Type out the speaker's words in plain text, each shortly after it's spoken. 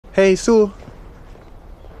嘿，苏。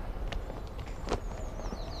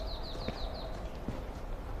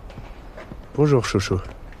Bonjour，叔叔。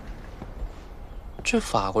这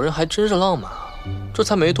法国人还真是浪漫啊！这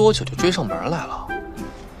才没多久就追上门来了。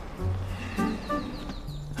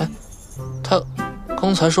哎，他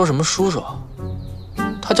刚才说什么叔叔？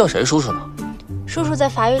他叫谁叔叔呢？叔叔在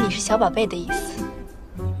法语里是小宝贝的意思。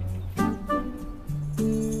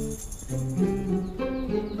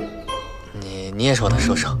你也是我的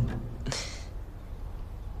叔叔。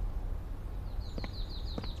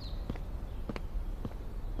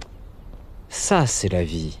Ça c'est la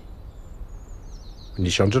vie。你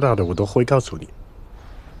想知道的我都会告诉你。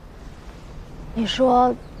你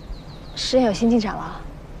说，实验有新进展了？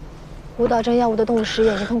舞蹈针药物的动物实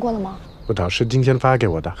验已经通过了吗？我导师今天发给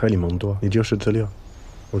我的，荷里蒙多，你就是资料，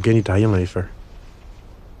我给你打印了一份。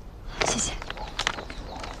谢谢。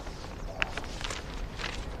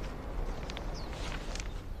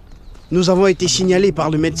Nous avons été signalés par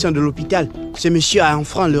le médecin de l'hôpital. Ce monsieur a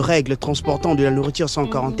enfreint les règles transportant de la nourriture sans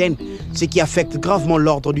quarantaine, ce qui affecte gravement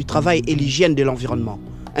l'ordre du travail et l'hygiène de l'environnement.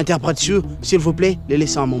 Interprète sûr, s'il vous plaît, les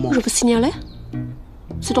laissez un moment. Je vous signaler?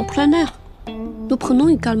 C'est en plein air. Nous prenons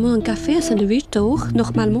également un café, un sandwich dehors,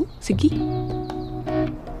 normalement. C'est qui?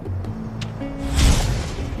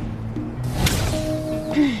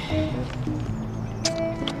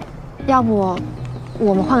 要不，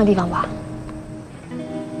我们换个地方吧。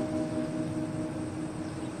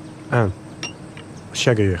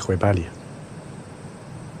下个月回巴黎。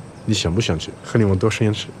你想不想去荷里蒙多实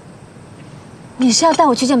验室？你是要带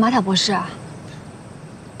我去见马塔博士啊？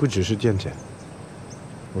不只是见见，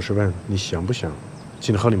我是问你想不想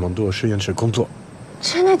进荷里蒙多实验室工作？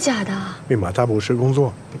真的假的？为马塔博士工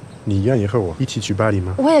作？你愿意和我一起去巴黎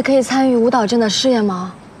吗？我也可以参与舞蹈针的试验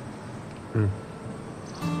吗？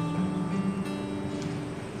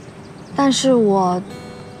但是我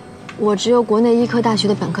只有国内医科大学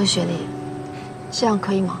的本科学历，这样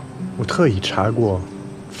可以吗？我特意查过，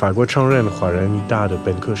法国承认华人医大的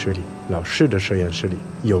本科学历，老师的实验室里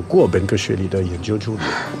有过本科学历的研究助理。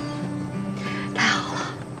太好了，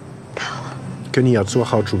太好了！可你要做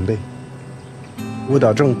好准备，舞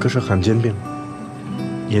蹈症可是罕见病，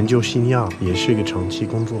研究新药也是一个长期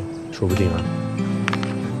工作，说不定啊，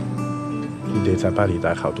你得在巴黎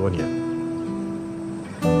待好多年。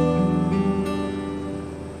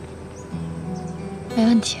没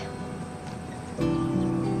问题，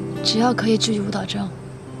只要可以治愈舞蹈症。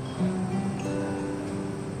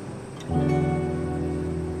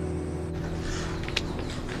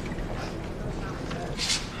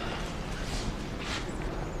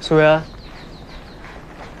苏维安，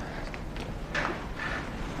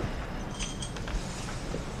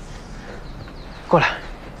过来。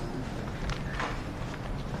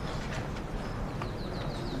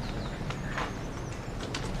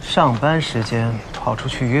上班时间跑出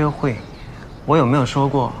去约会，我有没有说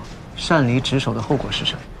过擅离职守的后果是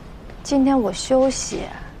什么？今天我休息，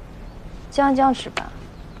江江值班，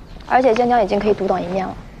而且江江已经可以独当一面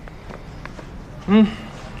了。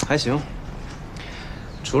还行。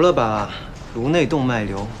除了把颅内动脉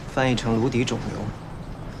瘤翻译成颅底肿瘤，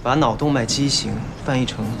把脑动脉畸形翻译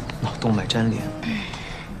成脑动脉粘连，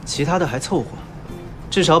其他的还凑合，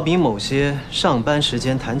至少比某些上班时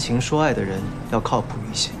间谈情说爱的人要靠谱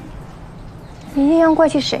一些。你阴阳怪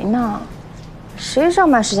气谁呢？谁上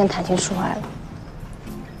班时间谈情说爱了？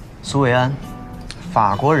苏维安，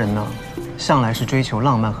法国人呢，向来是追求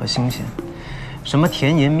浪漫和新鲜，什么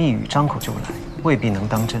甜言蜜语张口就来，未必能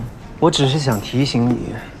当真。我只是想提醒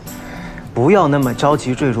你，不要那么着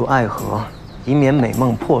急坠入爱河，以免美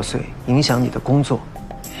梦破碎，影响你的工作。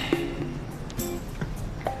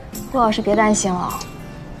顾老师别担心了，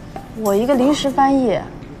我一个临时翻译，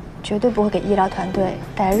绝对不会给医疗团队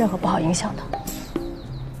带来任何不好影响的。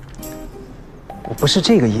我不是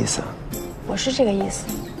这个意思。我是这个意思。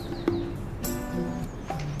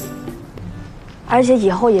而且以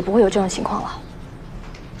后也不会有这种情况了。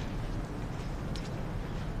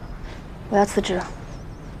我要辞职。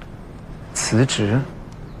辞职？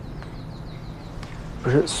不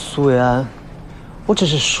是苏维安，我只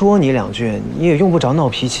是说你两句，你也用不着闹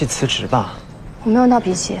脾气辞职吧？我没有闹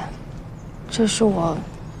脾气，这是我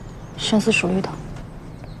深思熟虑的。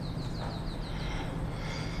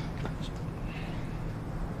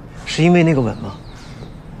是因为那个吻吗？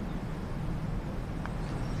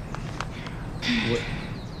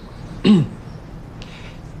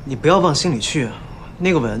你不要往心里去，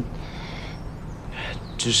那个吻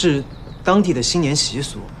只是当地的新年习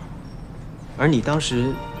俗，而你当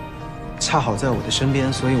时恰好在我的身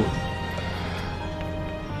边，所以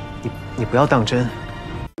你不要当真。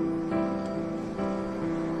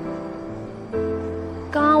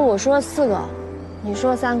刚刚我说了4个，你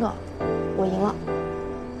说了3个，我赢了。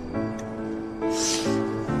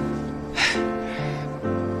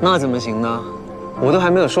那怎么行呢？我都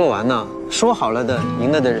还没有说完呢。说好了的，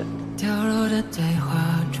赢了的人。掉落的对话，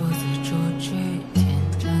逐字逐句天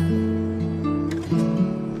真，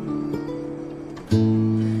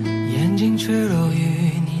眼睛却落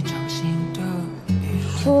于你掌心的雨。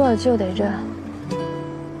输了就得认。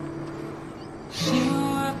心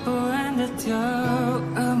而不安的跳，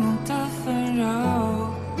噩梦的纷扰。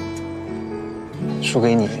输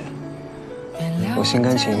给你，我心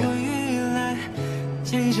甘情愿。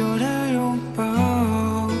记住的拥抱。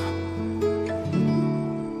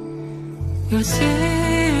有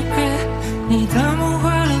secret， 你的梦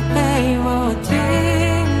话里被我听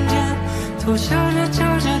见，偷笑着悄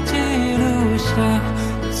悄记录下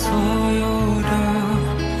所有的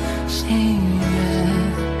心愿。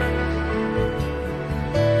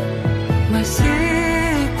My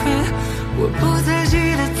secret， 我不再记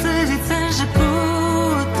得自己曾是孤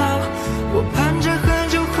岛，我盼着很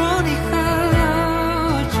久后你还要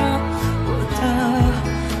着我的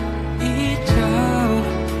一角。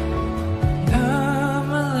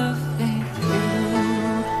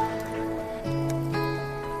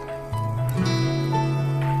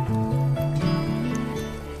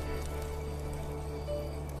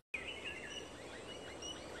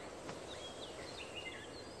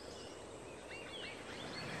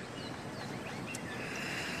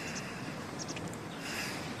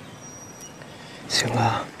醒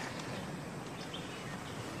了，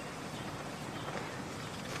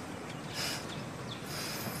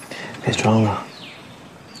别装了，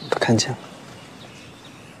都看见了。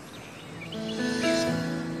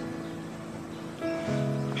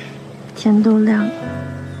天都亮了。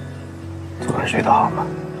昨晚睡得好吗？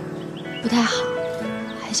不太好，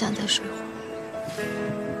还想再睡会儿。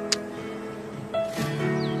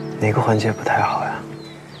哪个环节不太好呀？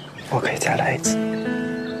我可以再来一次。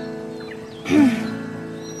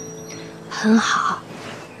很好，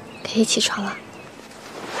可以起床了。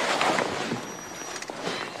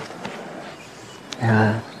林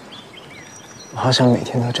安，我好想每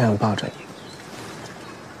天都这样抱着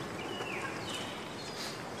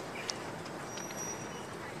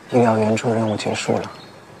你。医疗援助任务结束了，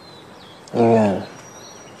医院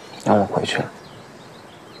让我回去了。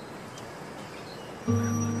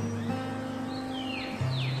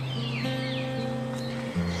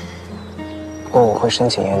不过我会申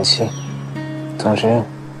请延期。总之，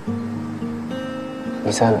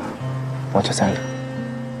你在哪，我就在哪。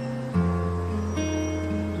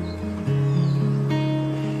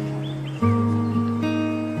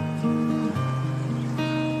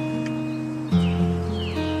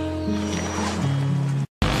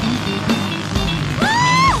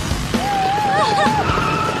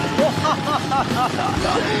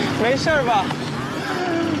没事吧？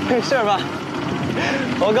没事吧？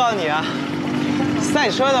我告诉你啊，赛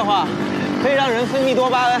车的话，可以让人分泌多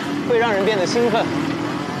巴胺，会让人变得兴奋。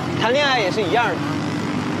谈恋爱也是一样的。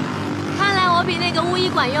看来我比那个巫医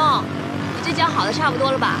管用，你这脚好的差不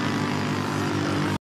多了吧？